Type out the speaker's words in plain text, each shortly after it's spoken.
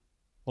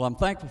Well, I'm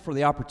thankful for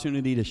the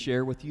opportunity to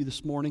share with you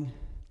this morning.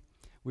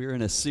 We're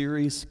in a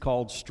series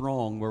called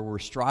Strong, where we're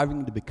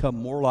striving to become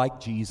more like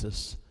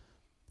Jesus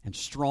and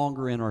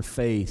stronger in our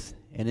faith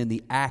and in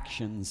the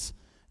actions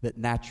that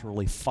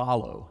naturally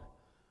follow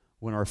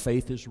when our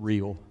faith is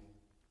real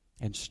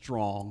and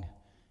strong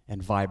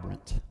and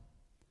vibrant.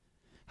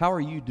 How are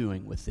you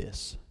doing with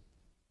this?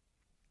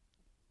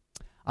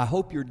 I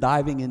hope you're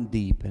diving in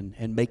deep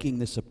and making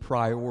this a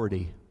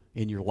priority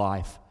in your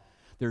life.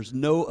 There's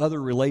no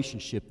other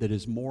relationship that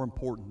is more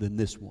important than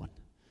this one,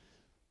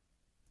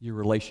 your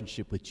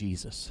relationship with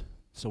Jesus.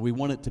 So we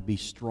want it to be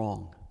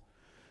strong.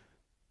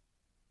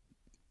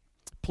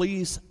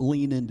 Please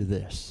lean into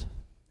this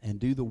and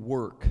do the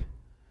work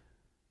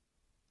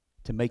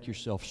to make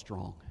yourself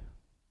strong.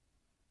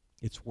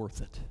 It's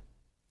worth it.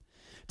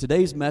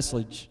 Today's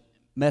message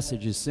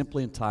is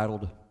simply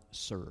entitled,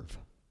 Serve.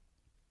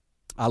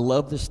 I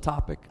love this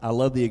topic. I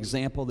love the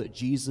example that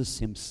Jesus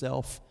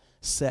himself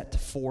set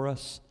for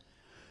us.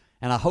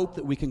 And I hope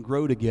that we can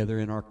grow together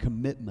in our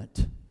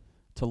commitment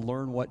to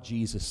learn what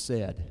Jesus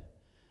said,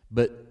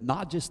 but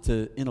not just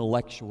to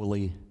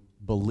intellectually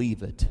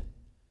believe it,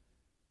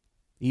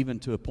 even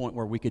to a point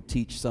where we could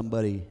teach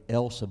somebody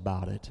else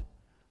about it,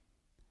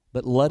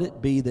 but let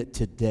it be that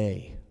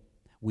today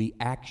we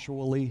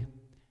actually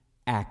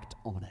act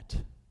on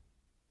it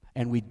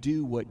and we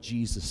do what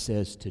Jesus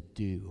says to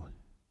do.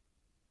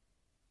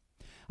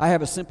 I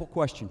have a simple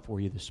question for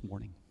you this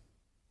morning.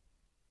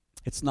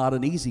 It's not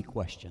an easy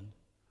question.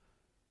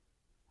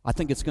 I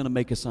think it's going to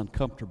make us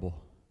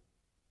uncomfortable,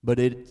 but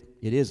it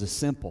is a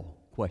simple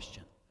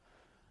question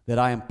that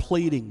I am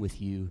pleading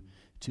with you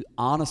to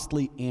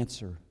honestly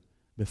answer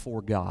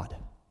before God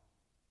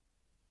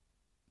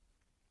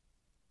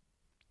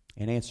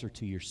and answer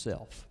to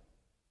yourself.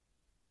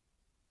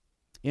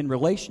 In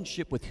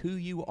relationship with who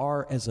you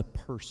are as a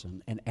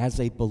person and as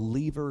a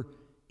believer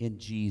in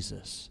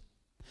Jesus,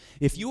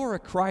 if you are a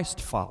Christ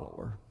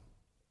follower,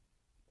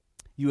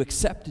 you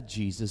accepted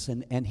Jesus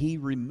and He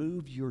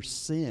removed your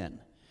sin.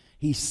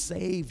 He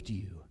saved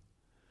you.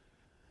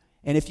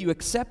 And if you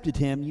accepted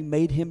Him, you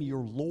made Him your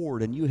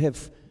Lord, and you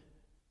have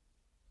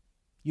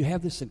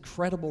this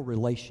incredible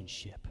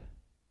relationship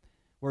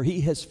where He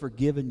has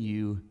forgiven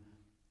you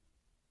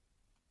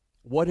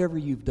whatever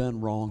you've done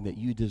wrong that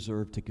you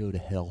deserve to go to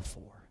hell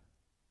for.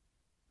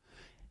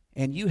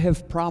 And you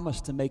have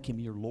promised to make Him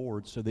your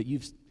Lord, so that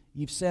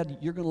you've said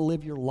you're going to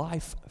live your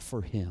life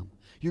for Him.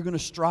 You're going to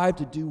strive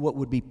to do what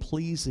would be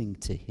pleasing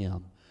to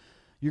Him.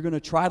 You're going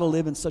to try to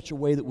live in such a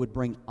way that would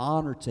bring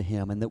honor to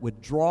Him and that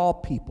would draw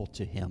people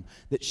to Him,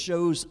 that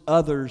shows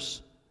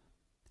others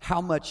how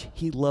much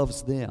He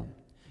loves them.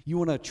 You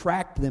want to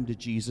attract them to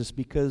Jesus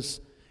because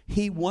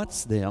He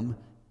wants them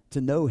to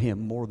know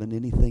Him more than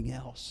anything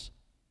else.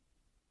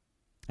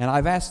 And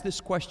I've asked this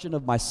question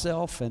of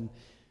myself and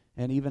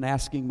even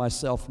asking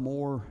myself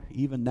more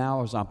even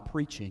now as I'm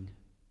preaching.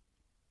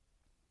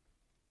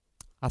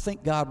 I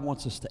think God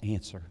wants us to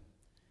answer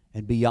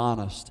and be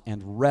honest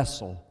and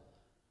wrestle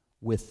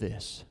with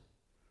this,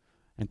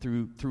 and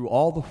through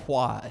all the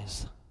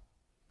whys,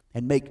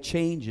 and make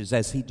changes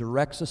as He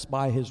directs us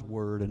by His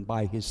Word and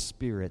by His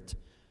Spirit,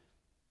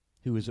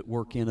 who is at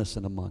work in us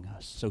and among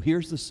us. So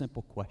here's the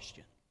simple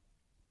question.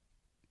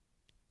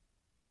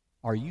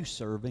 Are you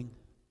serving?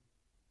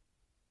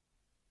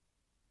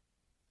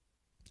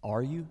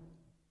 Are you?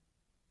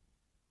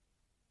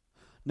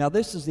 Now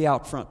this is the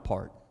out front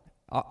part.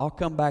 I'll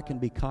come back and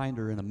be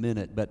kinder in a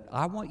minute, but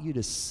I want you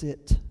to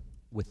sit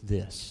with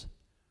this.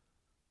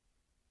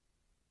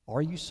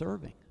 Are you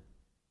serving?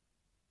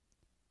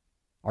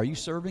 Are you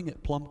serving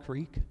at Plum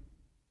Creek?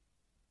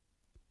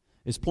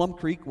 Is Plum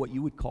Creek what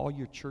you would call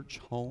your church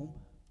home?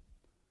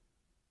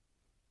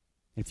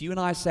 If you and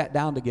I sat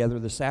down together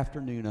this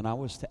afternoon and I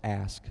was to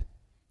ask,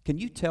 can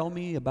you tell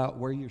me about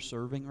where you're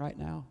serving right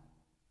now?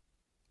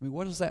 I mean,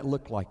 what does that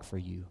look like for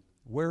you?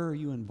 Where are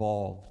you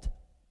involved?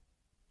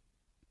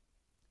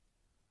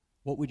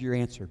 What would your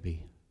answer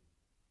be?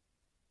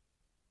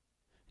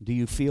 Do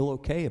you feel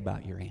okay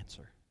about your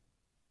answer?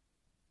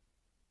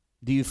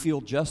 Do you feel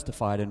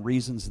justified in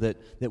reasons that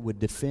would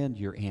defend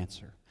your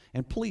answer?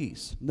 And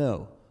please,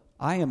 no,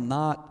 I am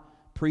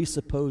not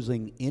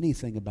presupposing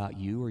anything about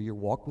you or your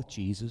walk with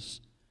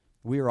Jesus.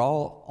 We are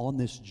all on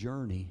this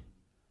journey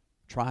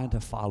trying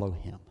to follow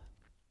Him.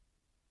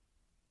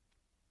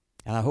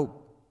 And I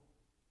hope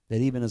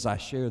that even as I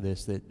share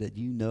this, that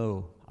you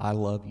know I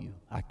love you.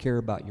 I care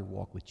about your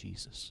walk with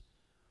Jesus.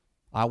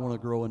 I want to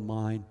grow in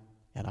mine,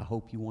 and I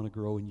hope you want to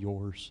grow in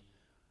yours.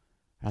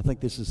 I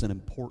think this is an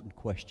important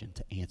question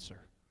to answer.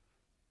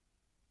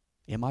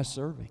 Am I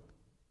serving?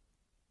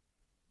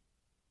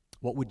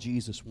 What would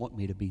Jesus want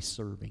me to be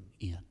serving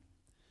in?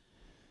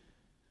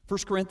 1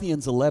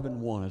 Corinthians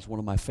 11:1 is one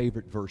of my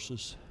favorite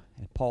verses.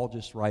 And Paul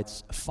just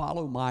writes,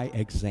 follow my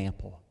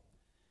example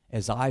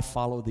as I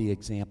follow the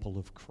example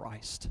of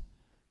Christ.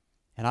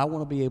 And I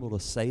want to be able to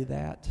say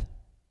that.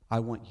 I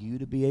want you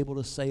to be able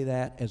to say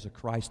that as a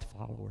Christ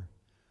follower,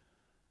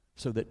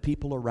 so that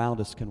people around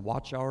us can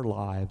watch our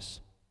lives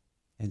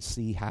and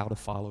see how to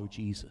follow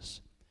Jesus.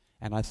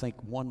 And I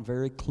think one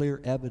very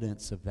clear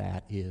evidence of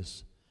that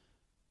is,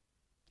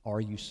 are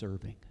you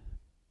serving?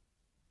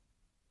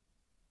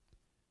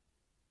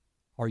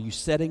 Are you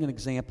setting an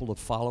example of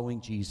following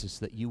Jesus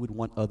that you would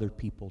want other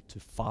people to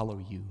follow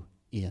you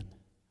in?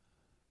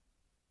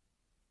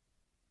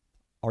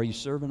 Are you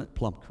serving at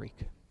Plum Creek?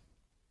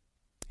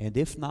 And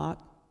if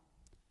not,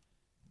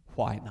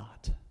 why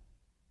not?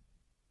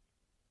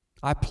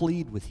 I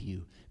plead with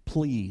you,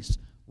 please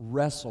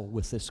wrestle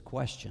with this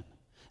question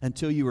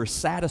until you are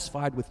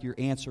satisfied with your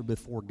answer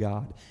before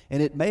God.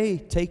 And it may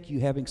take you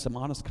having some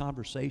honest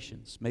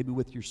conversations, maybe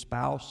with your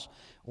spouse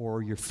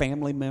or your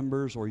family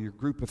members or your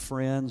group of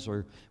friends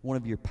or one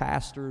of your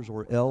pastors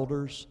or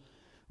elders.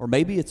 Or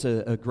maybe it's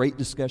a great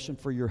discussion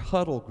for your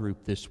huddle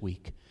group this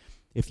week.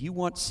 If you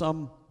want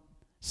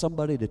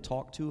somebody to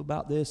talk to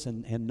about this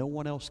and no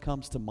one else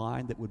comes to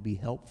mind that would be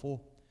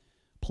helpful,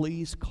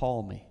 please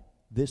call me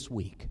this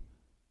week.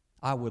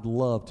 I would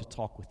love to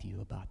talk with you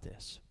about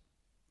this.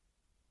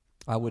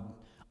 I would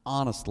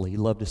honestly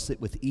love to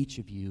sit with each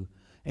of you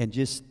and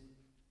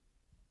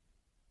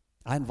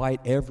I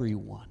invite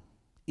anyone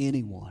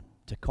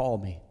to call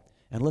me,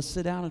 and let's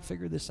sit down and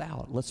figure this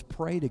out. Let's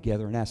pray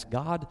together and ask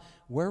God,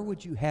 where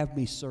would you have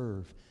me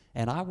serve?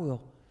 And I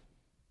will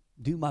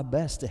do my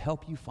best to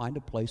help you find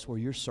a place where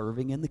you're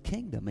serving in the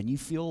kingdom and you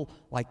feel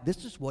like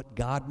this is what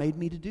God made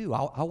me to do.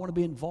 I want to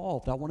be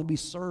involved. I want to be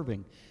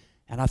serving.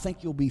 And I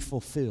think you'll be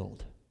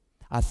fulfilled.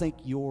 I think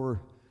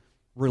your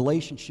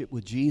relationship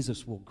with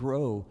Jesus will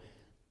grow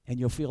and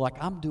you'll feel like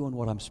I'm doing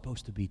what I'm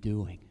supposed to be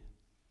doing.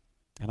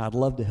 And I'd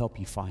love to help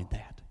you find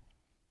that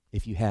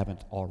if you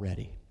haven't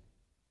already.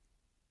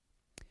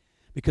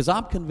 Because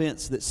I'm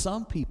convinced that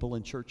some people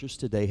in churches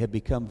today have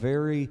become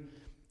very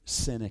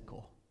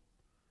cynical,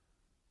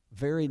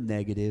 very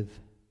negative,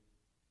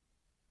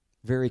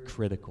 very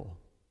critical.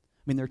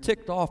 I mean, they're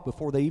ticked off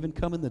before they even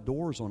come in the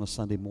doors on a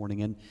Sunday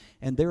morning,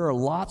 and there are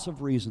lots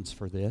of reasons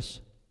for this.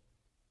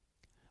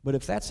 But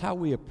if that's how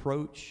we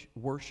approach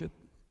worship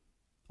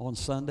on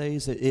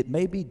Sundays, it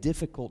may be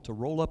difficult to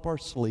roll up our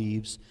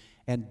sleeves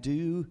and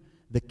do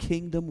the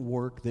kingdom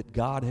work that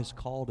God has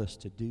called us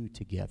to do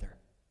together.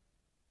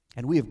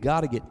 And we have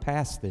got to get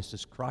past this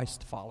as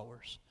Christ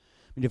followers.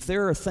 I mean, if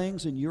there are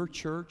things in your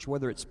church,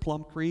 whether it's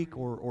Plum Creek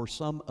or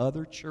some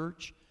other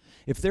church,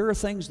 if there are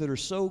things that are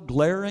so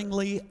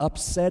glaringly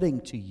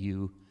upsetting to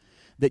you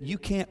that you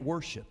can't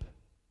worship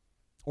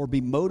or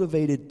be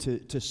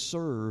motivated to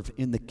serve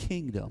in the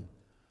kingdom,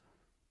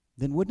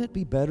 then wouldn't it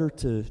be better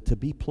to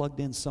be plugged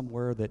in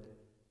somewhere that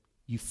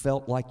you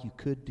felt like you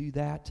could do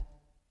that?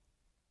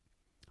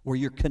 Where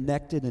you're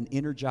connected and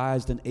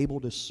energized and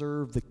able to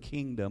serve the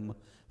kingdom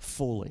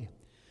fully.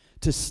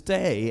 To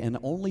stay and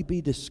only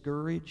be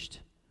discouraged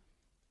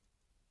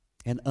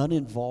and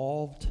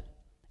uninvolved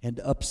and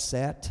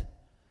upset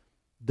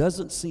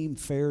doesn't seem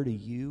fair to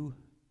you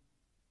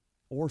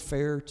or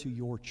fair to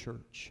your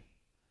church.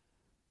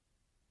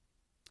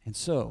 And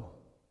so,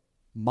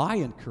 my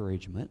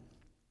encouragement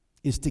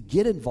is to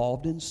get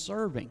involved in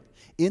serving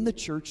in the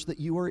church that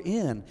you are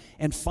in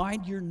and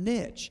find your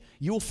niche.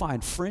 You'll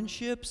find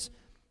friendships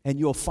and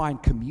you'll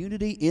find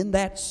community in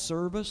that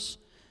service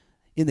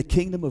in the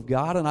kingdom of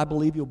God, and I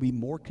believe you'll be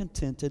more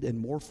contented and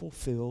more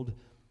fulfilled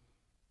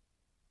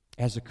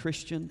as a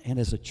Christian and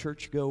as a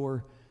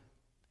churchgoer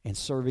and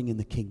serving in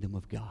the kingdom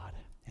of God.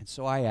 And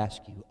so I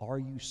ask you, are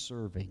you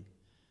serving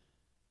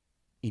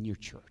in your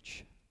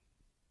church?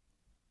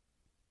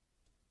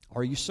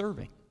 Are you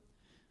serving?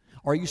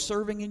 Are you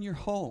serving in your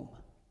home?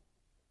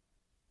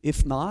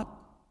 If not,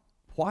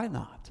 why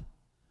not?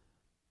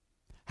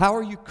 How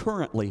are you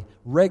currently,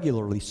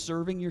 regularly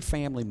serving your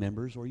family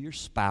members or your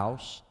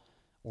spouse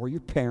or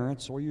your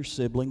parents or your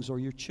siblings or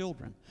your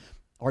children?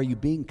 Are you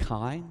being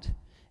kind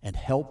and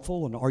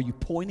helpful, and are you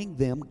pointing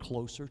them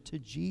closer to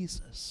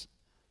Jesus?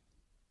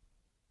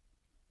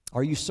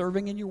 Are you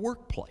serving in your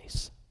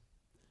workplace?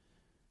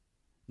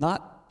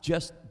 Not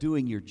just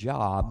doing your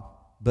job,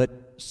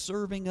 but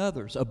serving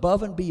others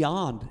above and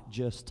beyond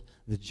just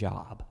the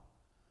job.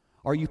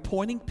 Are you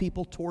pointing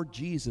people toward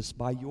Jesus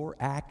by your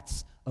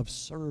acts of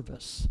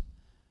service?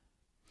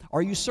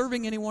 Are you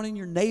serving anyone in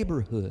your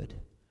neighborhood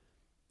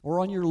or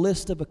on your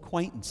list of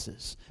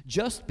acquaintances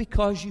just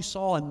because you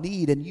saw a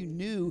need and you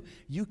knew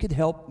you could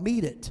help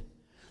meet it?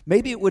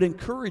 Maybe it would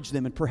encourage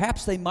them, and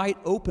perhaps they might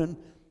open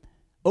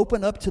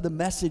up to the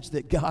message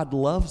that God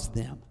loves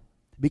them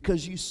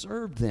because you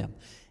served them.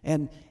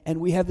 And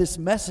we have this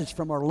message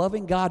from our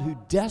loving God who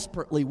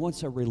desperately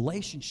wants a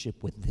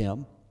relationship with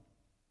them.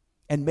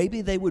 And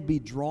maybe they would be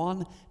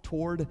drawn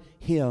toward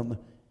Him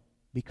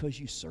because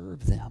you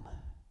serve them.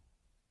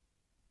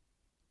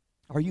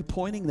 Are you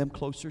pointing them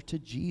closer to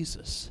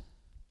Jesus?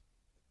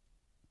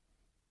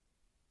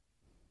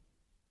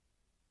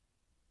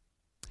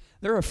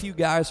 There are a few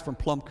guys from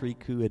Plum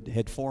Creek who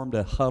had formed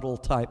a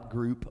huddle-type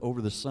group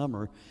over the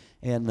summer,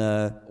 and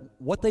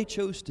what they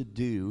chose to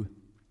do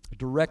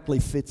directly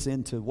fits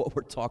into what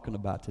we're talking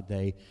about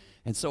today.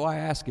 And so I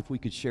asked if we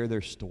could share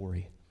their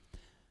story.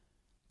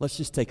 Let's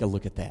just take a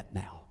look at that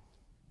now.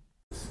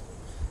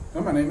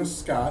 Well, my name is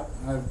Scott.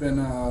 I've been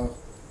a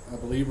a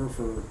believer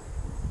for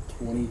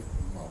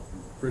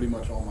pretty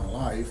much all my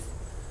life.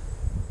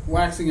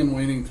 Waxing and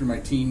waning through my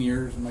teen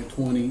years and my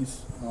 20s.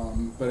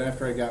 But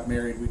after I got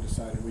married, we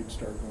decided we'd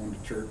start going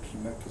to church,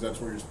 because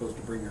that's where you're supposed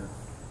to bring your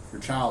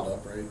child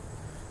up, right?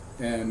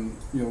 And,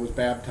 was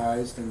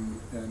baptized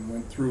and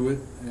went through it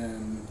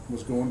and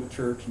was going to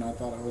church, and I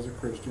thought I was a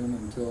Christian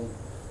until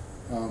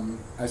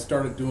I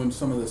started doing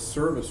some of the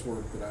service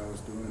work that I was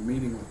doing and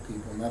meeting with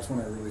people, and that's when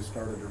I really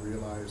started to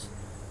realize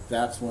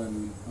that's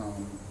when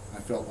I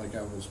felt like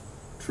I was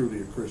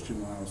truly a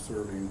Christian, when I was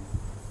serving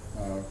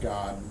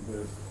God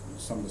with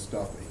some of the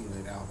stuff that He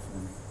laid out for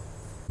me.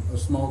 A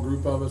small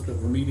group of us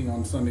that were meeting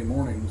on Sunday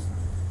mornings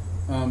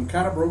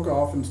kind of broke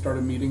off and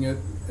started meeting at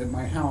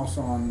my house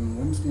on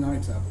Wednesday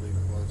nights, I believe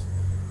it was.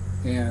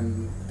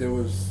 And there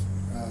was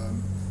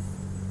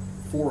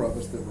 4 of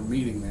us that were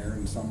meeting there,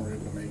 and some were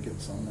able to make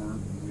it, some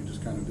weren't, and we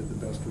just kind of did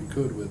the best we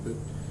could with it.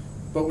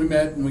 But we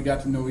met and we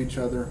got to know each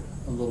other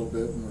a little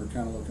bit, and we were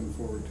kind of looking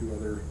forward to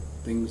other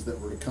things that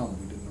were to come.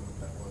 We didn't know what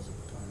that was at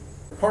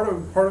the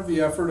time. Part of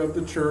the effort of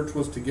the church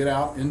was to get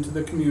out into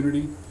the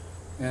community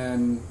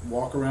and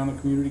walk around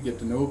the community, get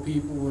to know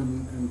people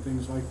and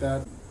things like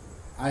that.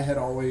 I had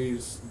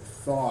always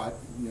thought,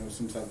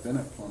 since I've been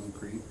at Plum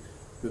Creek,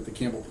 that the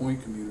Campbell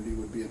Point community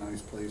would be a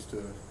nice place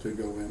to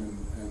go in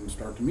and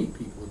start to meet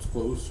people. It's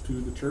close to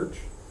the church,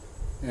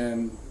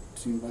 and it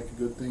seemed like a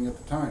good thing at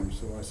the time,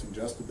 so I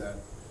suggested that.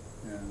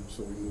 And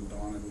so we moved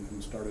on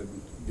and started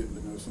getting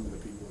to know some of the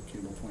people at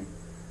Campbell Point.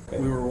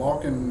 We were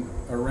walking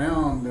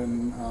around,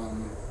 and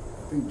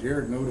I think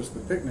Jared noticed the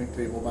picnic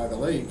table by the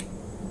lake,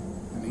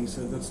 and he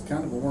said, that's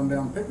kind of a worn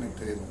down picnic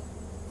table.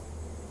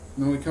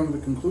 And then we come to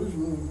the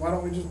conclusion, why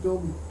don't we just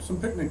build some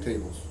picnic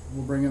tables?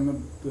 We'll bring in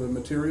the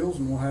materials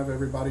and we'll have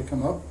everybody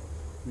come up.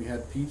 We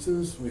had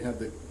pizzas, we had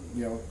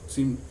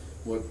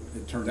what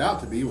it turned out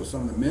to be was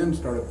some of the men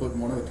started putting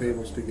one of the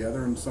tables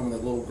together, and some of the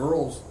little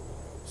girls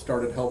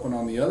started helping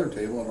on the other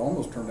table, and it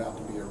almost turned out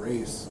to be a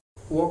race.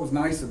 What was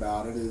nice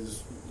about it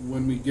is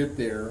when we get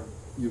there,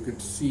 you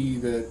could see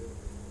that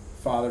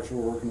fathers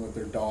were working with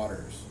their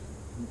daughters,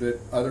 that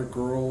other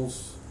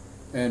girls,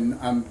 and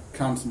I'm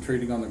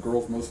concentrating on the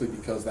girls mostly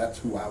because that's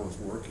who I was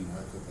working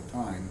with at the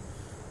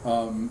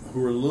time,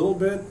 who were a little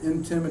bit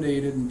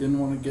intimidated and didn't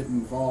want to get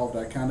involved.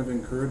 I kind of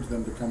encouraged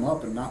them to come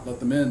up and not let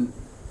the men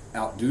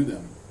outdo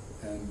them.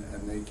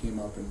 And they came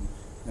up,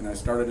 and I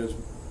started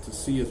to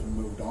see as we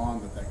moved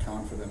on that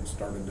confidence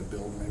started to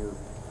build, and they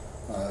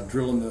were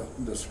drilling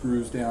the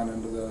screws down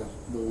into the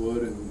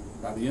wood,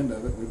 and by the end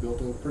of it, we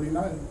built a pretty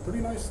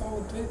nice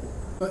solid table.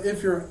 But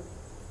if you're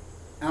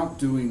out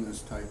doing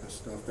this type of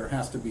stuff, there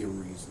has to be a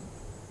reason,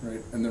 right?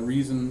 And the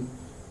reason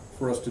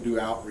for us to do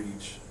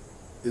outreach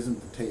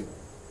isn't the table.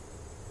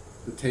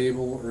 The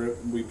table, or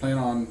we plan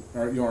on,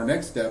 our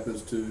next step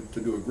is to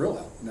do a grill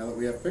out. Now that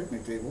we have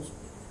picnic tables,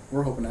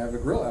 we're hoping to have a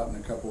grill out in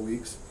a couple of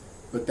weeks,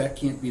 but that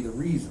can't be the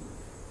reason.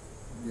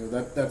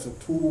 That's a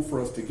tool for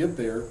us to get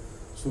there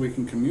so we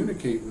can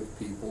communicate with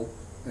people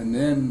and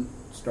then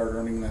start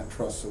earning that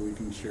trust so we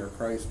can share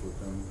Christ with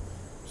them.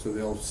 So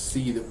they'll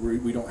see that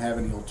we don't have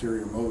any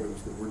ulterior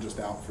motives, that we're just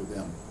out for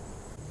them.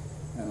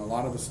 And a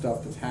lot of the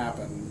stuff that's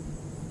happened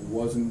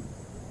wasn't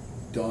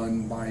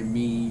done by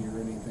me or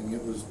anything.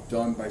 It was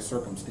done by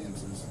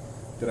circumstances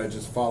that I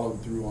just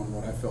followed through on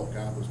what I felt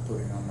God was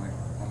putting on my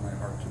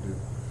heart to do.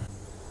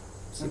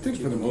 I think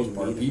for the most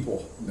part,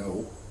 people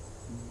know.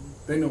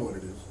 They know what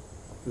it is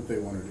that they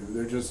want to do.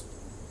 They're just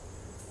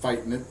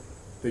fighting it.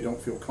 They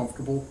don't feel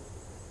comfortable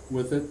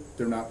with it.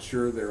 They're not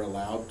sure they're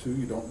allowed to.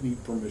 You don't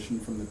need permission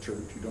from the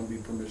church. You don't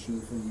need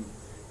permission from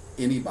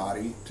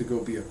anybody to go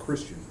be a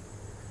Christian.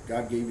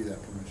 God gave you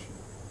that permission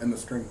and the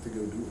strength to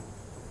go do it.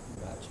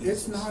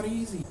 It's not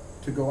easy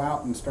to go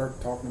out and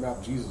start talking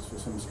about Jesus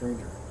with some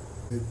stranger.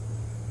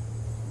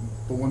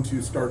 But once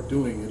you start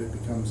doing it, it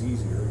becomes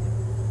easier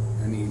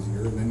and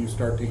easier. And then you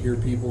start to hear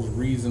people's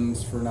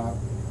reasons for not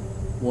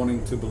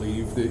wanting to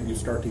believe. That you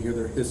start to hear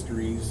their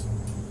histories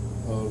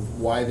of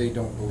why they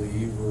don't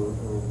believe or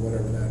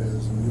whatever that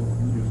is.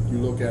 And you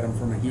look at them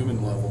from a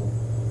human level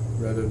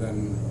rather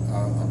than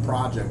a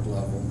project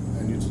level.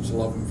 And you just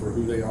love them for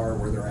who they are,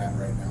 where they're at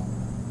right now.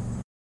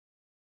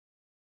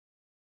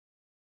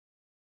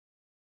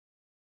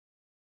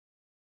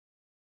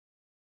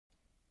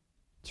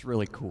 It's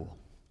really cool.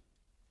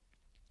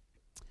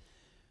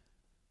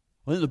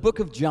 Well, in the book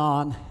of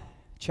John,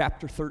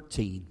 chapter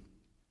 13,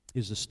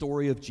 is the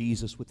story of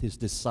Jesus with his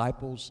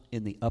disciples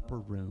in the upper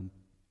room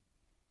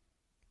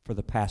for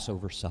the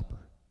Passover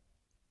supper.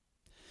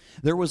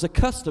 There was a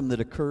custom that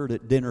occurred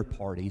at dinner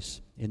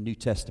parties in New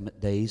Testament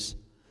days.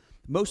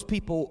 Most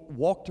people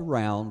walked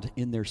around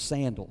in their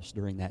sandals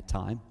during that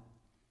time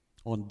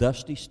on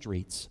dusty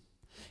streets.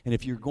 And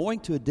if you're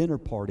going to a dinner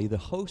party, the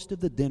host of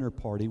the dinner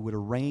party would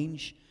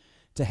arrange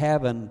to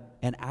have an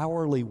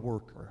hourly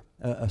worker,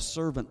 a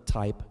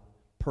servant-type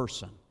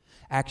person,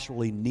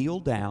 actually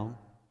kneel down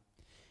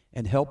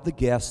and help the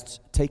guests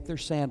take their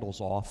sandals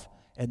off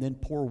and then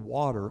pour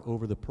water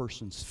over the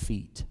person's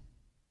feet.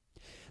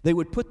 They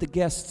would put the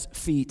guests'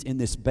 feet in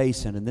this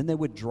basin, and then they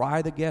would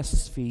dry the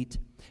guests' feet,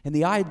 And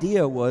the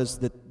idea was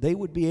that they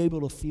would be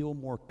able to feel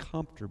more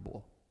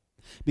comfortable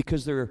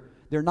because they're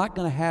not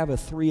going to have a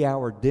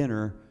 3-hour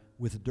dinner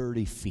with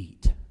dirty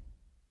feet.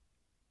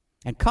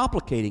 And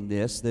complicating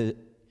this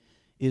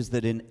is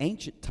that in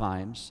ancient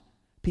times,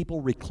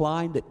 people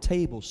reclined at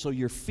tables, so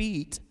your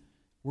feet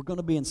were going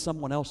to be in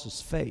someone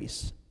else's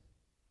face.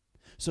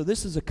 So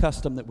this is a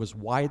custom that was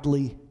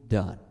widely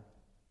done,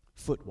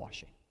 foot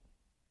washing.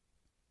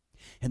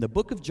 And the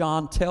book of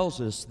John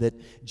tells us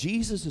that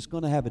Jesus is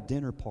going to have a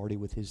dinner party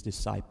with his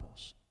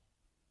disciples.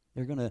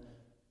 They're going to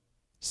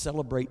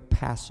celebrate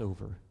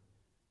Passover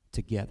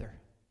together.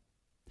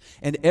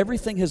 And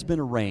everything has been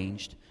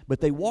arranged, but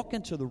they walk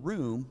into the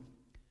room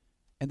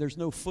and there's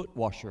no foot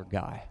washer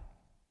guy.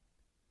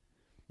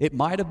 It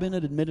might have been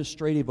an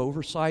administrative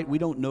oversight. We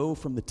don't know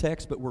from the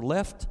text, but we're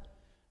left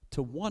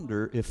to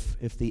wonder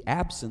if the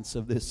absence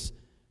of this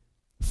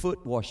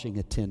foot washing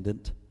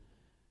attendant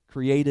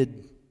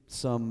created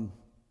some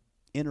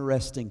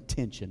interesting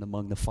tension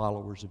among the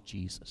followers of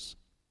Jesus.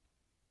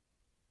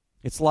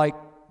 It's like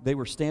they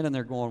were standing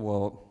there going,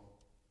 well,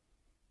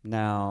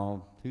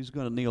 now who's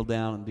going to kneel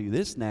down and do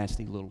this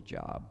nasty little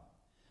job?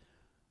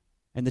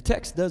 And the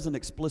text doesn't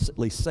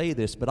explicitly say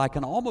this, but I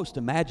can almost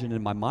imagine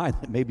in my mind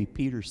that maybe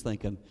Peter's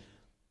thinking,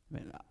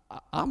 man,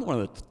 I'm one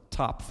of the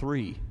top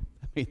 3.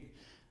 I mean,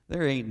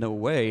 there ain't no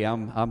way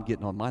I'm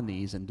getting on my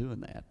knees and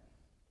doing that.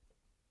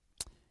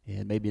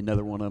 And maybe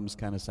another one of them's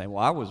kind of saying,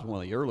 well, I was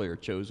one of the earlier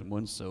chosen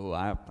ones, so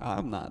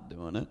I'm not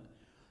doing it.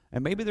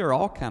 And maybe they're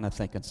all kind of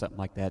thinking something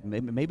like that.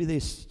 Maybe they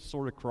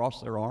sort of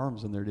cross their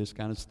arms and they're just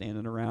kind of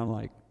standing around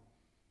like,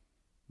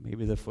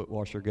 maybe the foot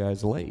washer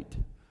guy's late.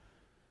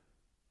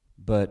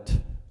 But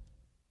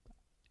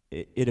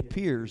it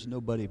appears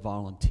nobody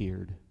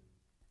volunteered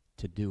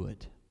to do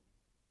it.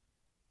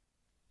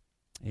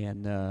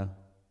 And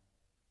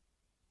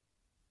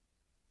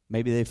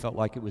maybe they felt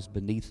like it was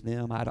beneath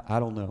them. I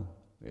don't know.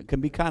 It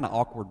can be kind of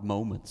awkward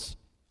moments.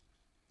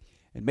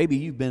 And maybe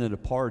you've been at a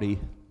party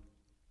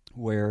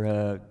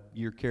where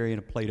you're carrying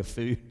a plate of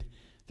food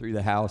through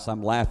the house.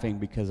 I'm laughing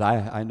because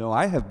I know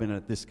I have been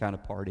at this kind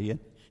of party,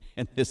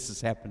 and this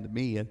has happened to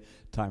me a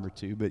time or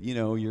two. But, you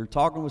know, you're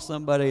talking with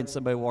somebody, and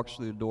somebody walks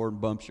through the door and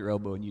bumps your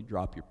elbow, and you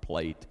drop your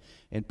plate.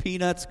 And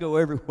peanuts go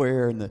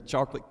everywhere, and the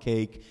chocolate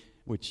cake,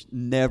 which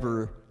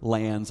never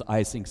lands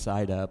icing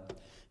side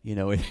up, you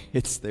know,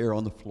 it's there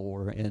on the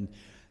floor. And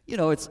you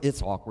know,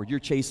 it's awkward. You're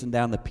chasing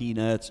down the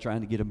peanuts,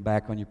 trying to get them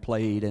back on your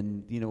plate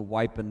and, you know,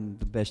 wiping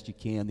the best you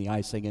can the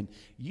icing. And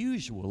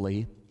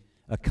usually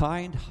a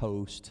kind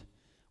host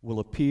will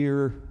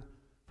appear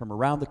from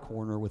around the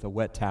corner with a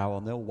wet towel,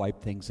 and they'll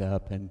wipe things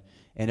up, and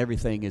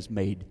everything is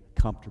made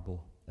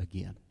comfortable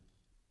again.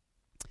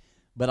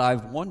 But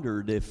I've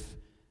wondered if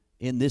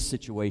in this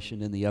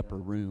situation in the upper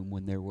room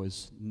when there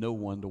was no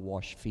one to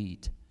wash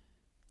feet,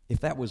 if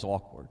that was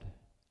awkward.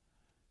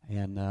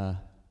 And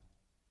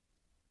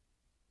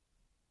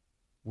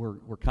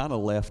We're kind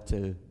of left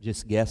to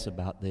just guess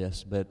about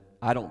this, but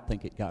I don't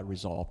think it got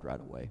resolved right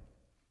away.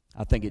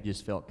 I think it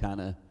just felt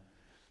kind of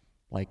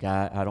like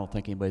I don't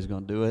think anybody's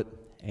going to do it.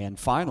 And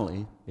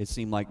finally, it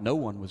seemed like no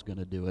one was going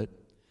to do it.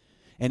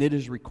 And it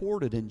is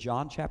recorded in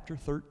John chapter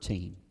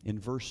 13 in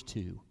verse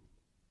 2.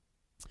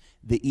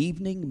 The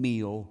evening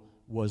meal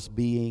was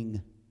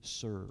being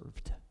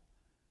served,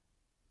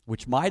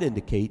 which might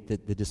indicate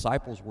that the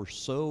disciples were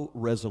so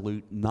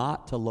resolute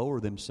not to lower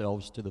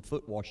themselves to the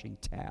foot washing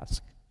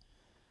task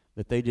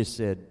that they just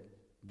said,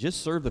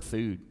 just serve the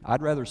food.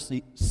 I'd rather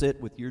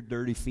sit with your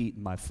dirty feet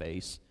in my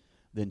face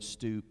than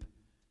stoop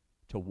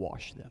to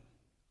wash them.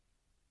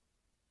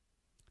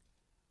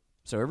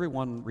 So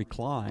everyone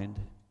reclined,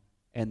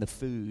 and the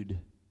food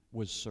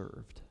was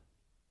served.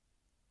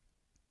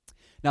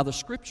 Now the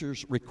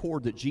scriptures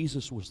record that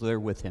Jesus was there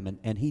with him,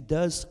 and he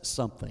does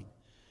something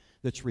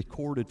that's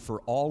recorded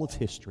for all of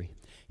history.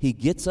 He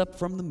gets up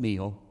from the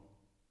meal,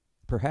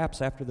 perhaps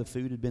after the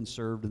food had been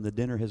served and the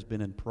dinner has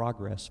been in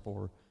progress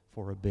for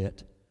a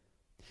bit.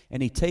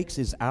 And he takes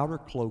his outer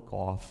cloak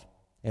off,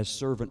 as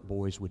servant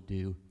boys would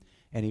do,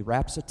 and he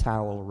wraps a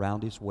towel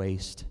around his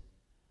waist,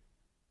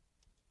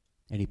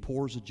 and he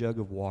pours a jug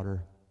of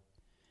water,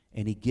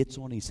 and he gets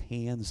on his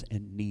hands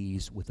and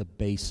knees with a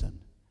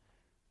basin,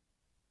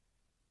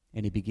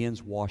 and he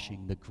begins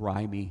washing the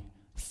grimy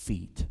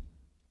feet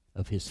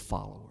of his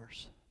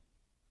followers.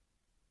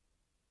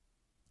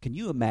 Can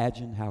you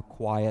imagine how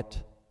quiet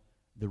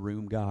the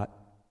room got?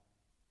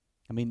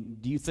 I mean,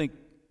 do you think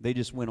they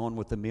just went on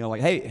with the meal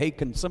like, hey,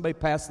 can somebody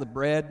pass the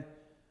bread?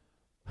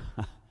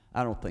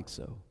 I don't think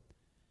so.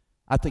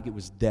 I think it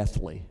was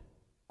deathly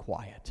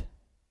quiet.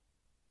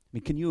 I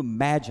mean, can you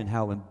imagine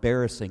how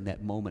embarrassing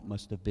that moment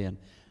must have been,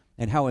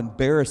 and how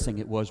embarrassing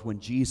it was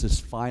when Jesus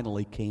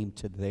finally came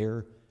to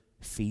their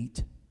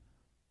feet?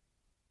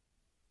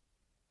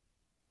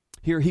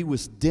 Here he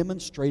was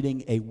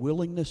demonstrating a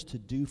willingness to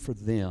do for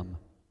them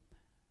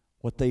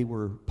what they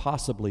were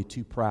possibly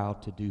too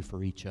proud to do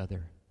for each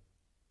other.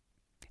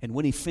 And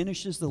when he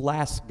finishes the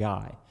last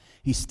guy,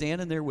 he's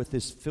standing there with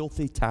this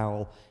filthy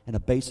towel and a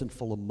basin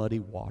full of muddy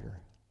water.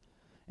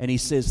 And he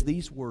says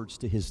these words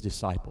to his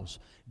disciples.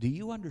 Do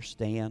you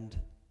understand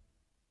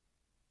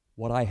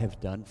what I have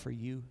done for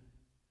you?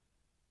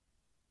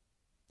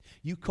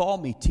 You call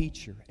me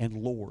teacher and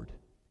Lord,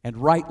 and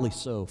rightly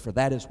so, for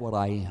that is what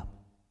I am.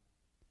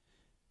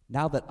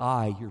 Now that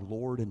I, your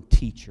Lord and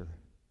teacher,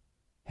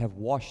 have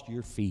washed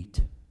your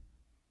feet,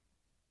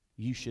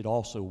 you should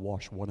also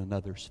wash one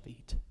another's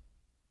feet.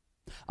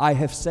 I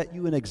have set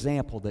you an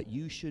example that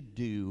you should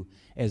do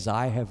as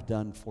I have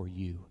done for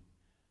you.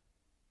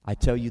 I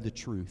tell you the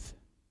truth,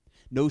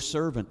 no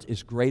servant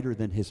is greater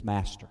than his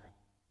master,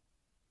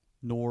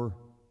 nor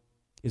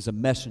is a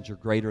messenger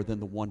greater than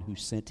the one who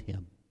sent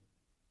him.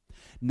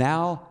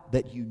 Now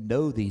that you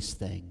know these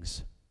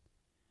things,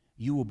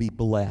 you will be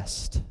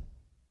blessed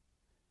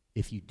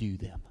if you do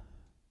them.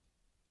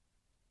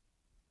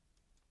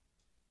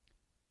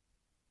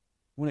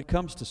 When it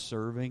comes to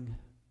serving,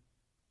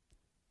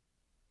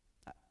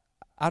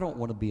 I don't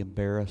want to be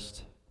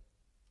embarrassed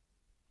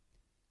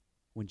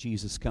when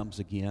Jesus comes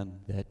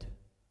again that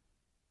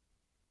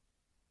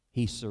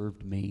he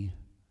served me.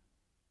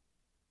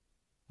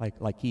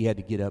 Like he had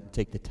to get up and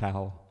take the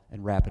towel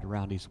and wrap it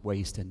around his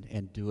waist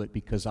and do it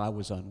because I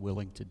was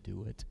unwilling to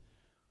do it.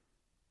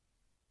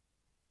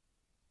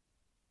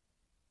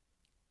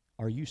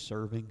 Are you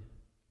serving?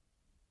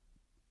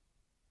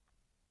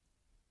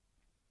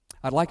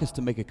 I'd like us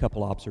to make a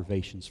couple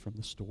observations from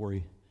the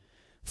story.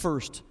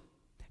 First,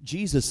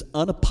 Jesus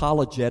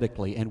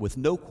unapologetically and with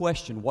no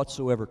question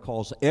whatsoever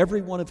calls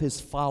every one of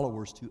his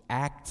followers to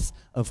acts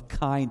of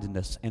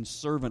kindness and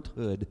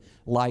servanthood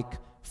like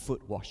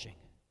foot washing.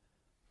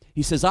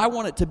 He says, I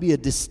want it to be a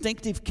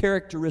distinctive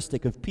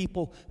characteristic of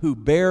people who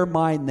bear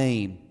my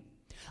name.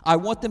 I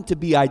want them to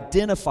be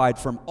identified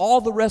from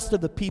all the rest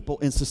of the people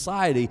in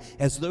society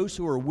as those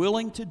who are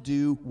willing to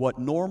do what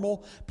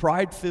normal,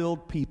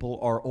 pride-filled people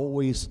are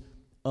always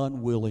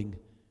unwilling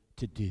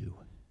to do.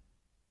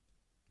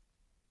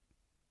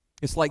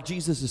 It's like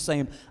Jesus is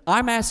saying,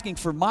 I'm asking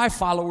for my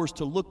followers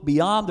to look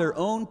beyond their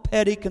own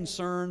petty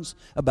concerns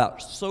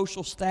about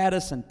social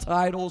status and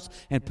titles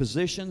and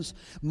positions.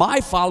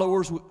 My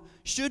followers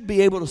should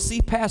be able to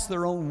see past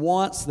their own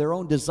wants, their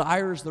own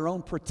desires, their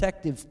own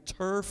protective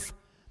turf.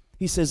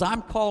 He says,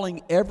 I'm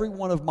calling every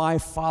one of my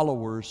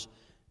followers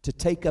to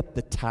take up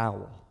the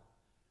towel.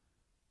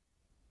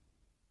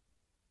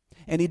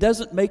 And he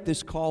doesn't make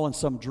this call in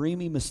some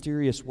dreamy,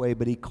 mysterious way,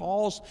 but he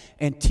calls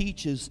and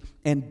teaches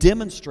and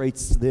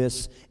demonstrates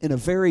this in a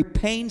very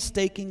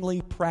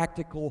painstakingly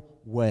practical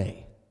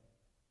way.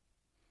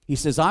 He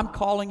says, I'm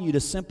calling you to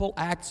simple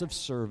acts of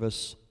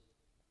service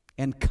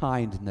and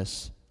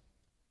kindness,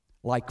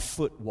 like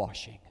foot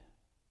washing,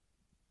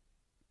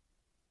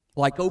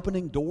 like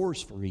opening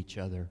doors for each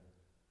other,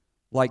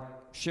 like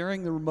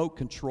sharing the remote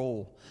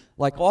control,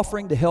 like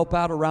offering to help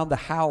out around the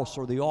house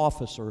or the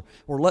office, or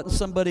letting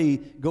somebody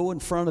go in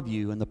front of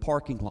you in the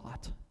parking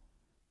lot.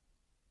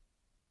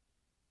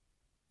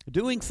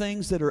 Doing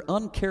things that are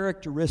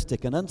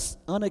uncharacteristic and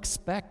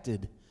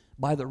unexpected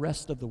by the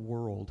rest of the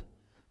world.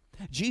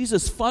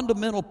 Jesus'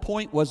 fundamental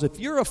point was, if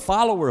you're a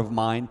follower of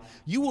mine,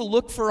 you will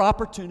look for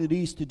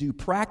opportunities to do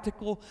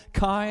practical,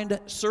 kind,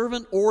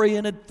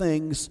 servant-oriented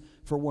things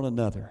for one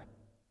another.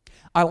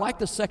 I like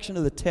the section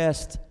of the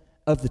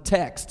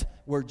text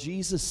where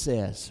Jesus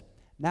says,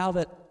 now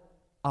that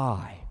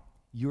I,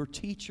 your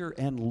teacher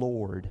and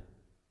Lord,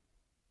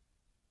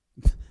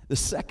 the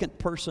second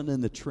person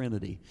in the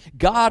Trinity,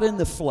 God in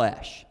the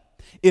flesh,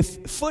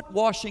 if foot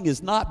washing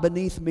is not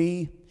beneath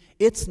me,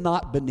 it's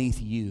not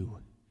beneath you.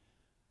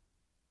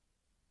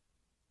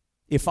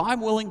 If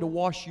I'm willing to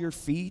wash your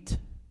feet,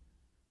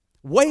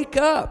 wake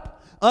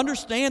up.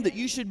 Understand that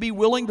you should be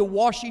willing to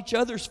wash each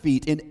other's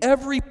feet in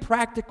every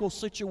practical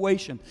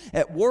situation,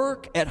 at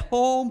work, at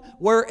home,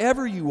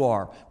 wherever you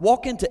are.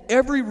 Walk into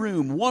every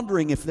room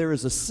wondering if there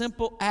is a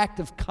simple act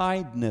of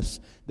kindness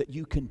that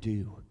you can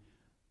do.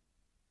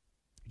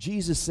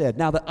 Jesus said,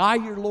 now that I,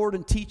 your Lord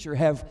and teacher,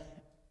 have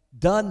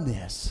done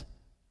this,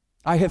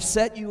 I have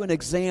set you an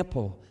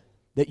example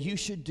that you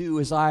should do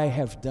as I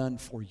have done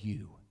for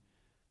you.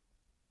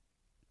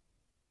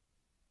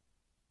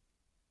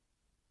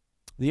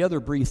 The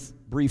other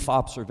brief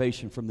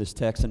observation from this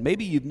text, and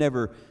maybe you've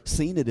never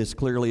seen it as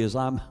clearly as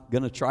I'm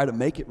going to try to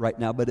make it right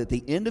now, but at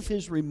the end of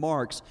his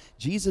remarks,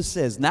 Jesus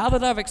says, now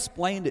that I've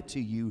explained it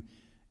to you,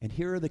 and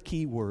here are the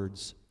key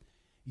words,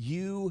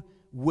 you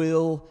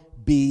will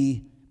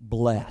be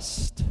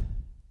blessed.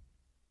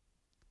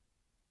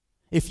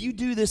 If you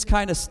do this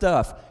kind of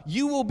stuff,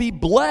 you will be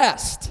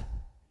blessed.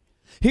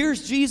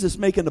 Here's Jesus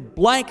making a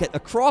blanket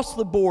across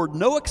the board,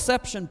 no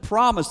exception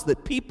promise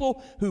that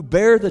people who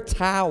bear the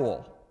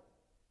towel,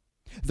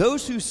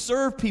 those who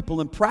serve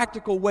people in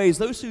practical ways,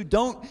 those who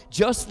don't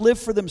just live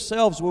for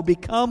themselves, will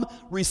become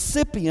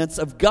recipients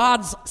of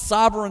God's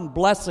sovereign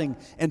blessing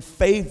and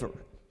favor.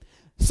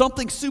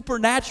 Something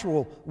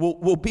supernatural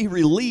will be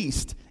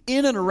released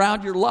in and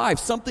around your life.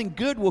 Something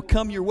good will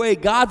come your way.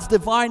 God's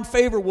divine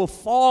favor will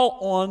fall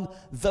on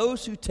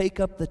those who take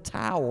up the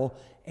towel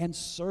and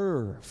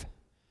serve.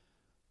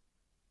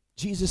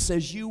 Jesus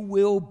says, you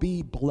will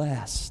be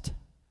blessed.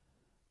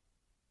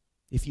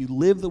 if you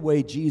live the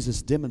way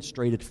Jesus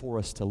demonstrated for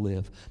us to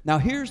live. Now,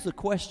 here's the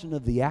question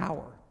of the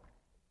hour.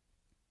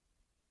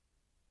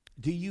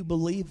 Do you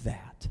believe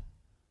that?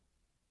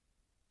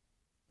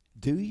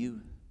 Do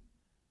you?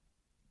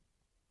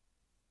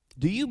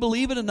 Do you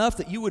believe it enough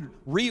that you would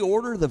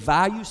reorder the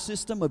value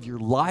system of your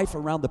life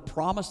around the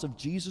promise of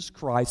Jesus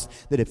Christ,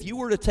 that if you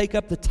were to take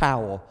up the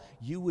towel,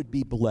 you would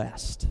be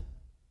blessed?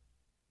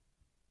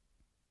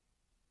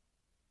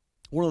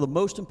 One of the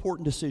most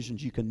important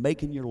decisions you can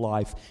make in your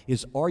life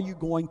is, are you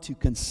going to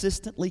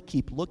consistently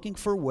keep looking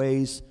for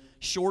ways,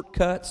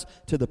 shortcuts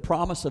to the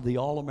promise of the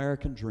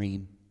all-American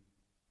dream?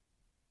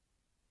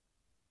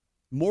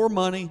 More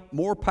money,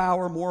 more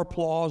power, more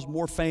applause,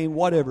 more fame,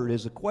 whatever it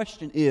is. The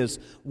question is,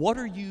 what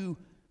are you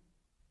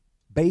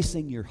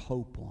basing your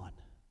hope on?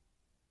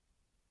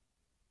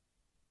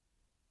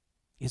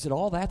 Is it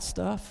all that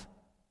stuff?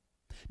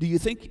 Do you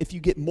think if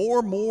you get more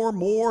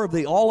of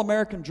the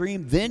all-American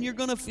dream, then you're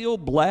going to feel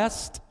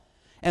blessed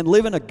and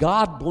live in a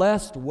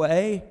God-blessed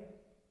way,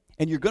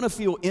 and you're going to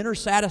feel inner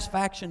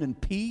satisfaction and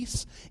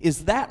peace?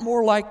 Is that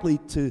more likely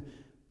to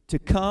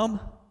come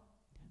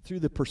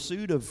through the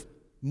pursuit of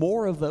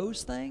more of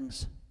those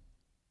things?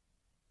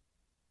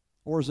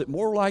 Or is it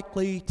more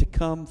likely to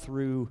come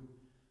through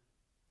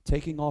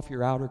taking off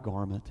your outer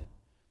garment,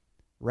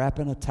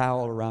 wrapping a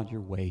towel around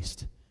your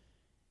waist,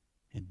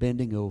 and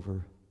bending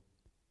over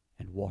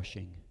and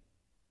washing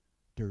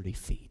dirty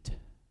feet?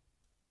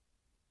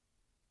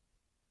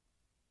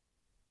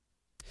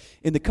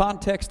 In the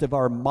context of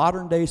our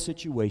modern day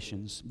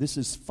situations, this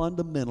is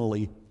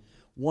fundamentally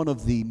one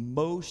of the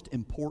most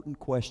important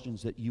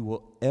questions that you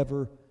will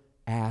ever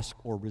ask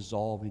or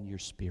resolve in your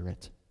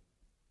spirit.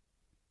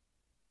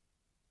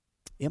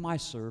 Am I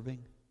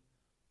serving?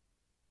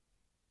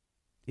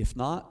 If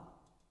not,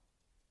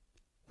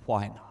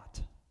 why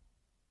not?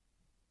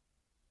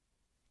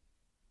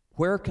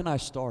 Where can I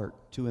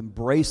start to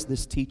embrace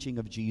this teaching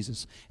of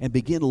Jesus and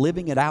begin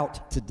living it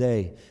out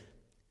today?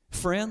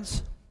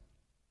 Friends,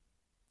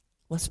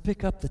 let's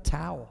pick up the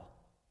towel.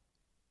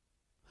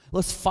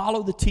 Let's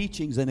follow the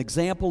teachings and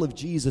example of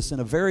Jesus in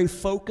a very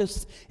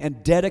focused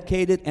and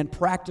dedicated and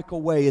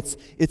practical way.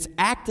 It's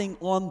acting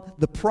on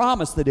the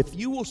promise that if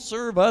you will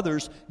serve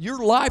others,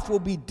 your life will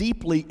be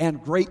deeply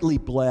and greatly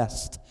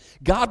blessed.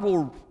 God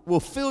will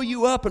fill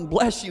you up and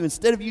bless you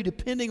instead of you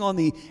depending on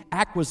the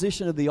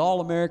acquisition of the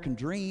all-American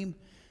dream.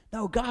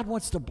 No, God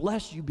wants to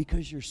bless you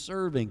because you're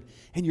serving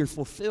and you're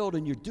fulfilled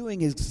and you're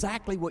doing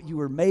exactly what you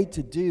were made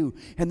to do.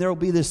 And there will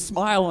be this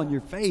smile on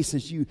your face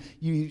as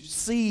you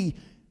see,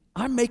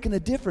 I'm making a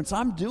difference.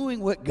 I'm doing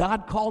what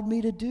God called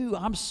me to do.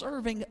 I'm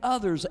serving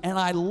others, and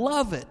I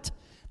love it.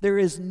 There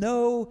is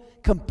no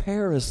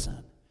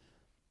comparison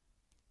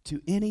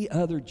to any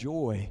other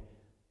joy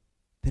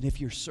than if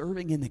you're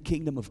serving in the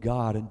kingdom of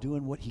God and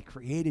doing what He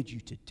created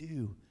you to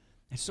do.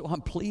 And so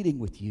I'm pleading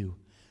with you.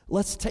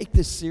 Let's take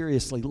this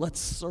seriously. Let's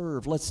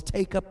serve. Let's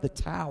take up the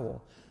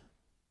towel.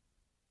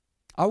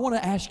 I want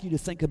to ask you to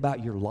think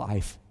about your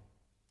life,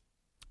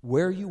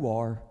 where you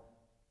are,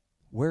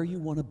 where you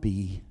want to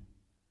be,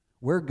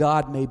 where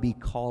God may be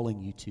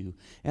calling you to.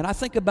 And I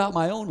think about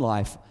my own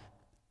life,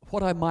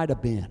 what I might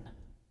have been,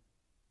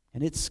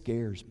 and it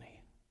scares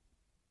me.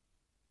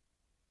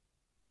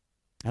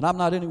 And I'm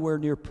not anywhere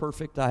near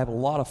perfect. I have a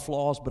lot of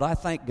flaws, but I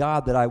thank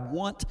God that I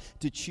want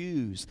to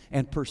choose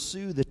and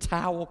pursue the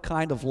towel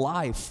kind of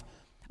life.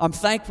 I'm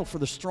thankful for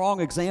the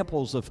strong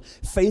examples of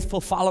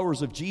faithful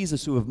followers of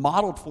Jesus who have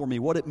modeled for me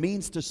what it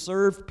means to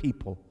serve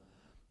people.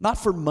 Not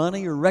for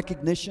money or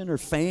recognition or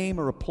fame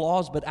or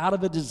applause, but out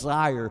of a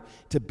desire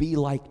to be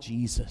like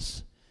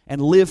Jesus and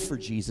live for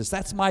Jesus.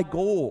 That's my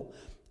goal.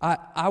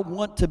 I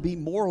want to be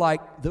more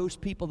like those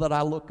people that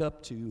I look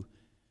up to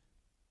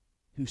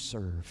who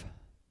serve.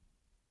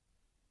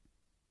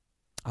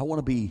 I want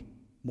to be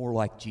more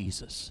like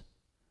Jesus.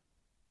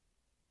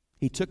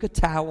 He took a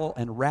towel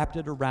and wrapped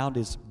it around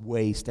His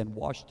waist and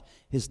washed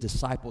His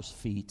disciples'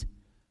 feet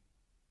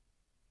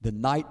the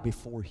night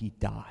before He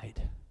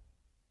died.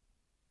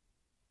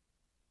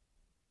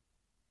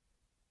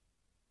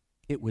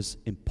 It was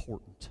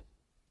important,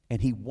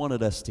 and He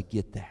wanted us to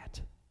get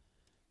that.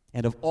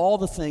 And of all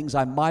the things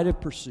I might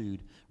have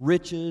pursued,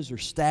 riches or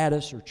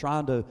status or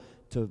trying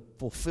to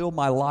fulfill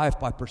my life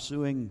by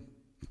pursuing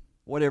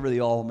whatever the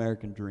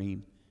all-American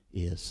dream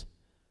is,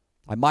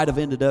 I might have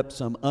ended up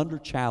some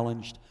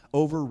under-challenged,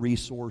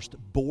 over-resourced,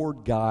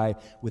 bored guy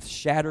with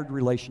shattered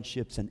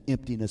relationships and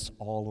emptiness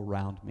all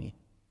around me.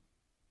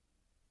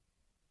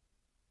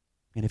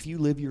 And if you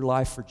live your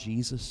life for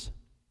Jesus,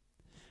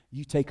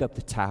 you take up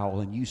the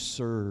towel and you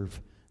serve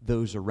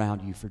those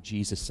around you for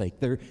Jesus' sake.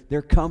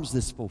 There comes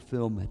this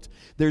fulfillment.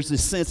 There's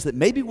this sense that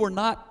maybe we're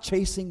not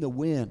chasing the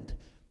wind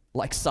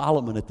like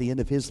Solomon at the end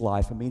of his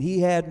life. I mean, he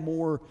had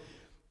more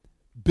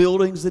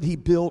buildings that he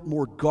built,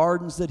 more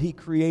gardens that he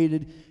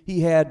created.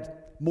 He had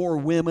more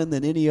women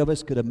than any of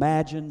us could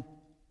imagine.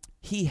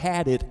 He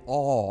had it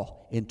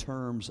all in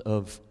terms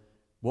of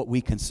what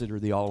we consider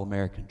the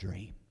all-American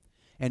dream.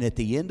 And at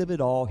the end of it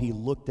all, he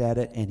looked at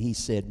it and he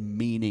said,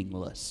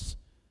 meaningless.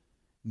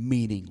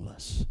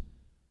 Meaningless.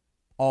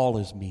 all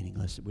is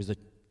meaningless. It was a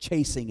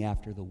chasing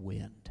after the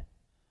wind.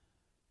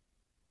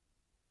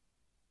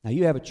 Now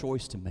you have a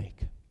choice to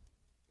make.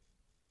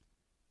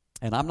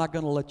 And I'm not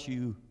going to let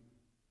you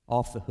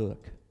off the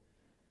hook,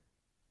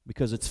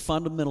 because it's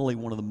fundamentally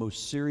one of the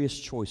most serious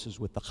choices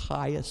with the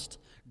highest,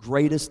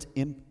 greatest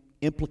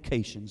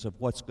implications of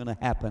what's going to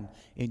happen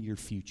in your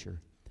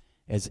future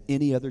as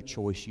any other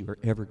choice you are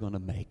ever going to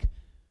make.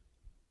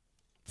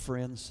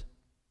 Friends,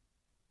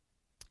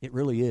 it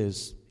really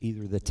is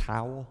either the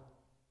towel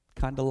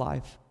kind of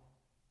life,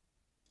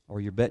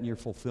 or you're betting your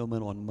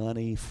fulfillment on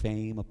money,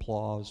 fame,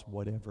 applause,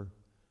 whatever.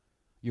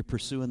 You're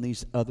pursuing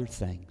these other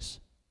things.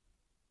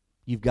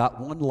 You've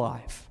got one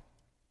life,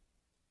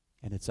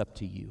 and it's up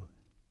to you.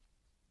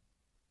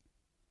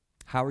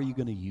 How are you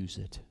going to use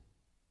it?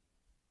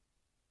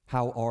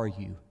 How are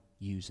you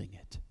using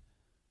it?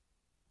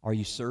 Are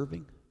you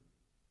serving?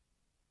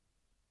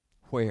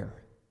 Where?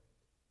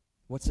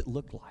 What's it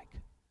look like?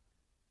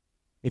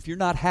 If you're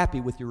not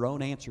happy with your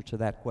own answer to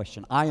that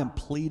question, I am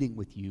pleading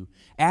with you.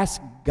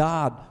 Ask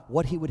God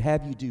what He would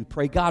have you do.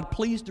 Pray, God,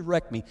 please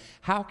direct me.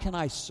 How can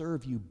I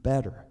serve you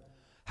better?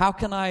 How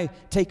can I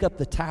take up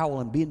the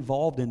towel and be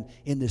involved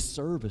in this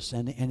service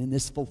and in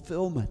this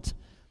fulfillment?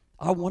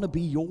 I want to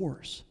be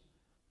yours.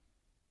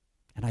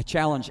 And I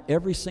challenge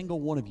every single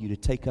one of you to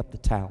take up the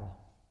towel.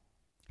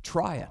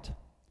 Try it.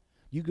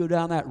 You go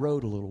down that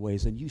road a little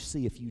ways and you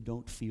see if you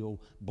don't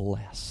feel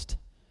blessed.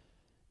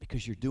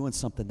 Because you're doing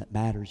something that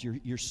matters.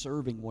 You're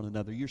serving one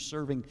another. You're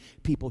serving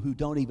people who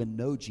don't even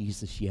know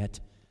Jesus yet.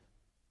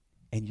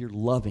 And you're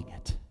loving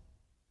it.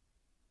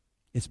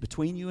 It's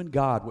between you and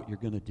God what you're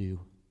going to do.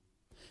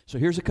 So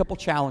here's a couple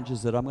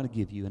challenges that I'm going to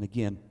give you. And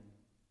again,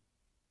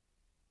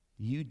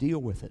 you deal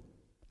with it.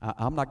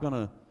 I'm not going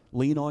to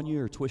lean on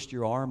you or twist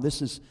your arm.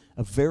 This is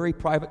a very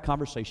private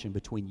conversation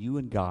between you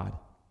and God.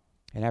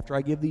 And after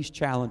I give these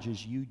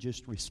challenges, you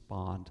just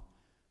respond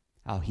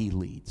how He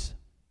leads.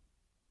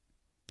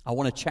 I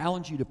want to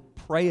challenge you to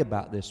pray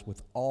about this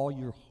with all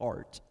your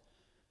heart.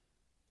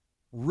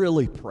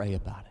 Really pray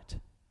about it.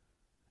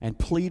 And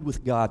plead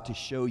with God to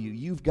show you.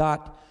 You've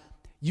got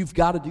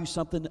to do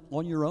something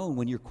on your own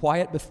when you're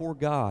quiet before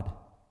God.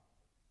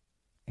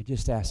 And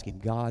just ask Him,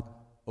 God,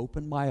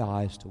 open my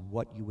eyes to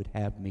what you would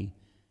have me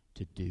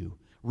to do.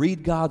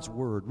 Read God's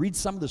Word. Read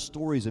some of the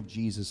stories of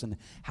Jesus and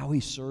how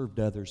He served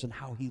others and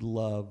how He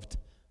loved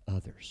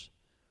others.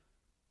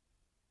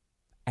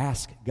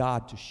 Ask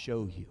God to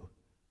show you.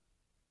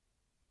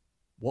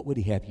 What would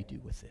He have you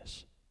do with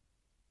this?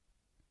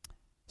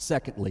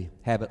 Secondly,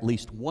 have at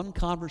least one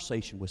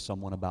conversation with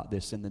someone about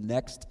this in the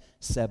next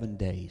 7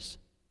 days.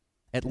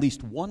 At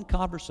least one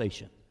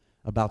conversation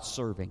about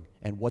serving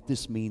and what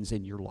this means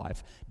in your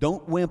life.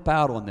 Don't wimp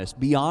out on this.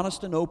 Be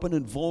honest and open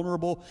and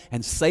vulnerable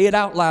and say it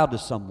out loud to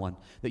someone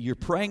that you're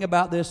praying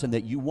about this and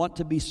that you want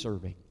to be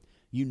serving.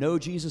 You know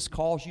Jesus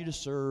calls you to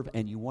serve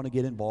and you want to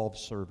get involved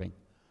serving.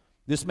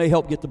 This may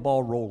help get the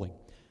ball rolling.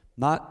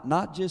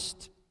 Not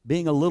just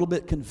being a little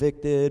bit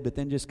convicted, but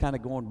then just kind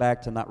of going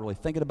back to not really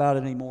thinking about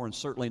it anymore and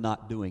certainly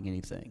not doing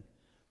anything.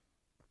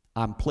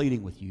 I'm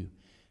pleading with you.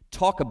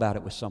 Talk about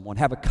it with someone.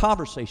 Have a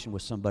conversation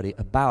with somebody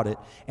about it,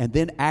 and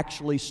then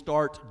actually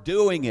start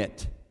doing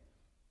it.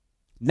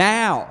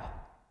 Now.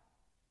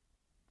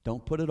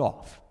 Don't put it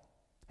off.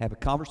 Have a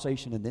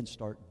conversation and then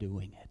start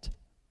doing it.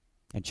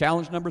 And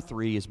challenge number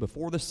 3 is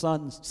before the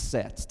sun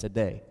sets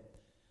today,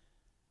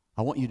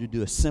 I want you to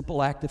do a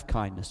simple act of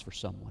kindness for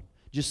someone.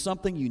 Just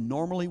something you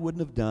normally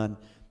wouldn't have done,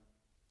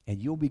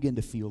 and you'll begin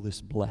to feel this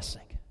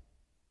blessing.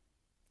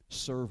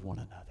 Serve one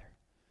another.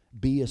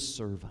 Be a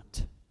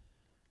servant.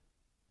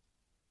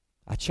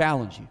 I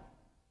challenge you.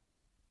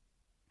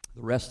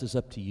 The rest is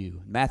up to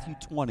you. In Matthew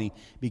 20,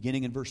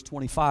 beginning in verse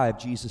 25,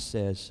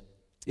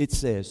 it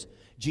says,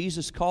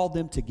 Jesus called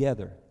them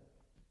together,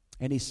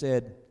 and He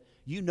said,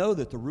 you know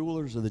that the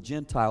rulers of the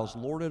Gentiles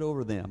lord it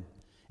over them,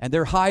 and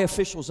their high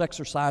officials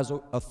exercise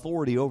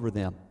authority over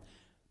them.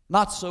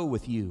 Not so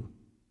with you.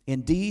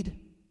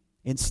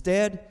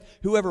 Instead,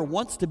 whoever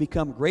wants to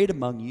become great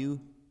among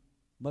you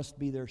must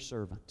be their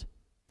servant.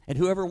 And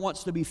whoever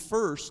wants to be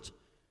first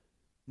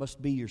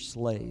must be your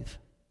slave.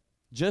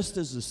 Just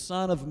as the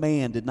Son of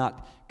Man did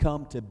not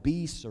come to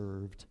be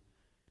served,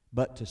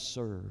 but to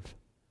serve,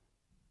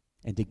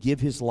 and to give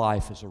His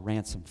life as a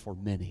ransom for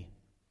many.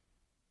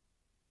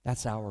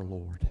 That's our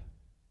Lord.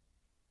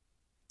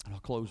 And I'll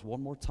close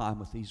one more time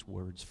with these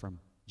words from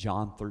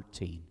John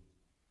 13.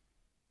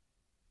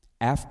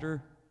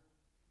 After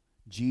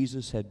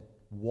Jesus had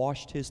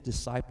washed His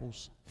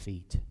disciples'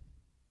 feet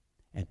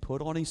and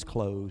put on His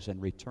clothes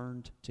and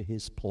returned to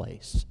His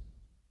place,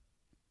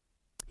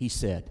 He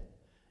said,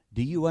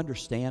 do you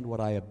understand what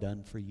I have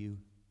done for you?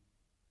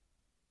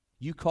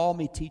 You call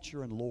me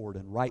teacher and Lord,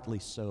 and rightly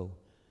so,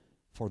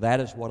 for that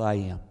is what I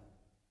am.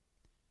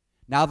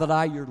 Now that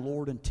I, your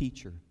Lord and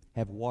teacher,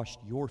 have washed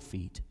your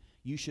feet,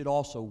 you should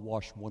also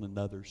wash one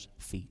another's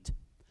feet.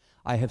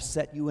 I have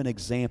set you an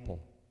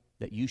example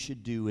that you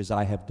should do as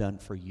I have done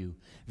for you.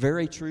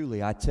 Very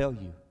truly, I tell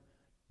you,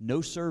 no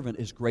servant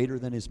is greater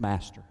than his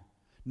master,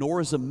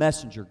 nor is a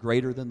messenger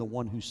greater than the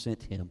one who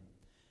sent him.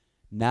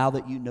 Now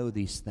that you know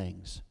these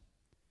things,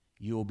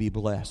 you will be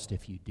blessed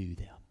if you do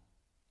them.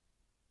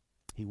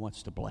 He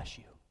wants to bless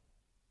you.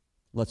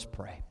 Let's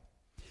pray.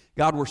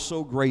 God, we're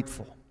so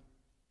grateful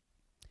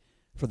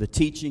for the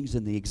teachings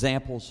and the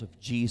examples of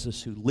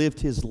Jesus who lived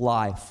his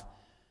life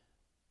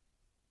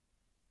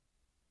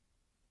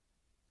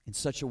in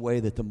such a way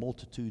that the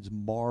multitudes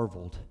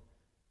marveled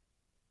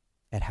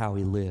at how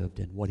he lived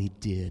and what he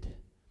did.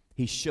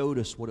 He showed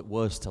us what it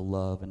was to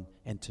love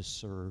and to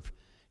serve.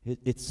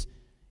 It's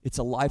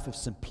a life of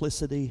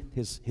simplicity,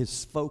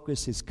 his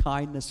focus, his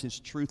kindness, his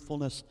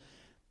truthfulness.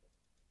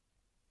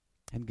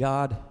 And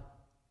God,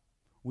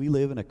 we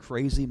live in a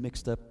crazy,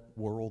 mixed up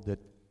world that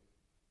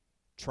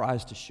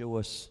tries to show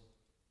us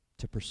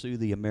to pursue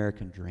the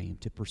American dream,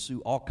 to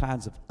pursue all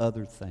kinds of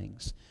other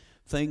things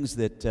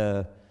that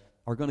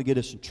are going to get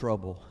us in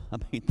trouble. I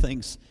mean,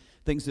 things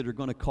that are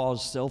going to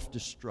cause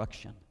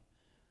self-destruction.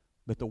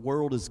 But the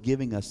world is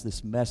giving us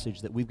this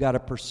message that we've got to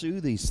pursue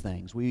these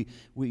things. We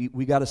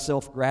got to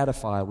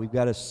self-gratify. We've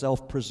got to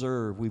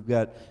self-preserve.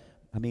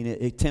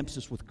 It tempts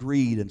us with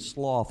greed and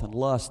sloth and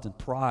lust and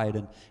pride.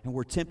 And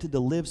we're tempted to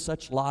live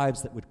such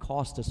lives that would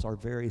cost us our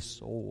very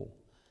soul.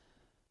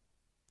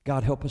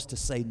 God, help us to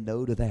say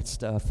no to that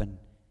stuff and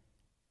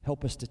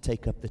help us to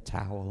take up the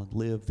towel and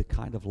live the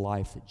kind of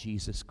life that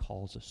Jesus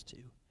calls us to.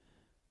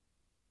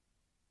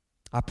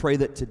 I pray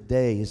that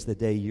today is the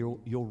day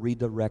you'll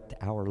redirect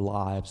our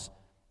lives,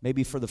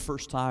 maybe for the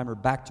first time or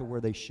back to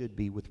where they should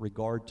be with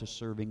regard to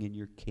serving in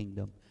your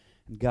kingdom.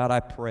 And God,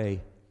 I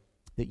pray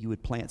that you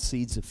would plant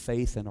seeds of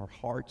faith in our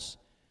hearts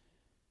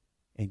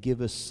and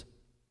give us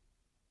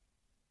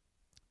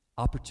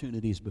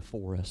opportunities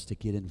before us to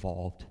get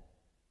involved,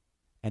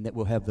 and that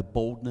we'll have the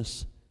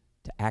boldness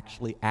to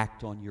actually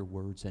act on your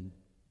words and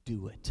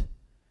do it.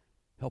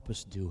 Help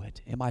us do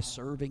it. Am I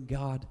serving,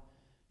 God?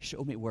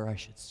 Show me where I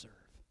should serve.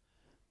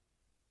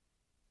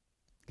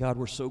 God,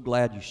 we're so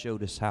glad you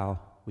showed us how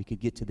we could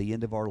get to the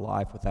end of our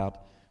life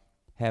without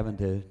having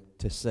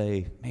to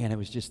say, man, it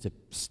was just a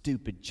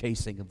stupid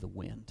chasing of the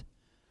wind.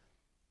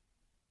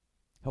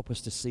 Help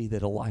us to see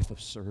that a life of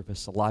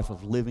service, a life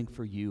of living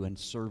for you and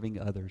serving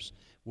others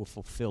will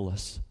fulfill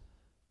us.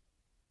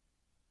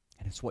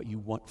 And it's what you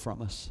want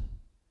from us.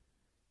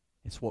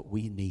 It's what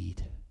we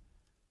need.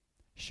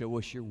 Show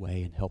us your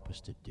way and help us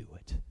to do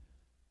it.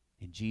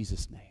 In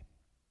Jesus' name,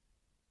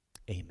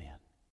 amen.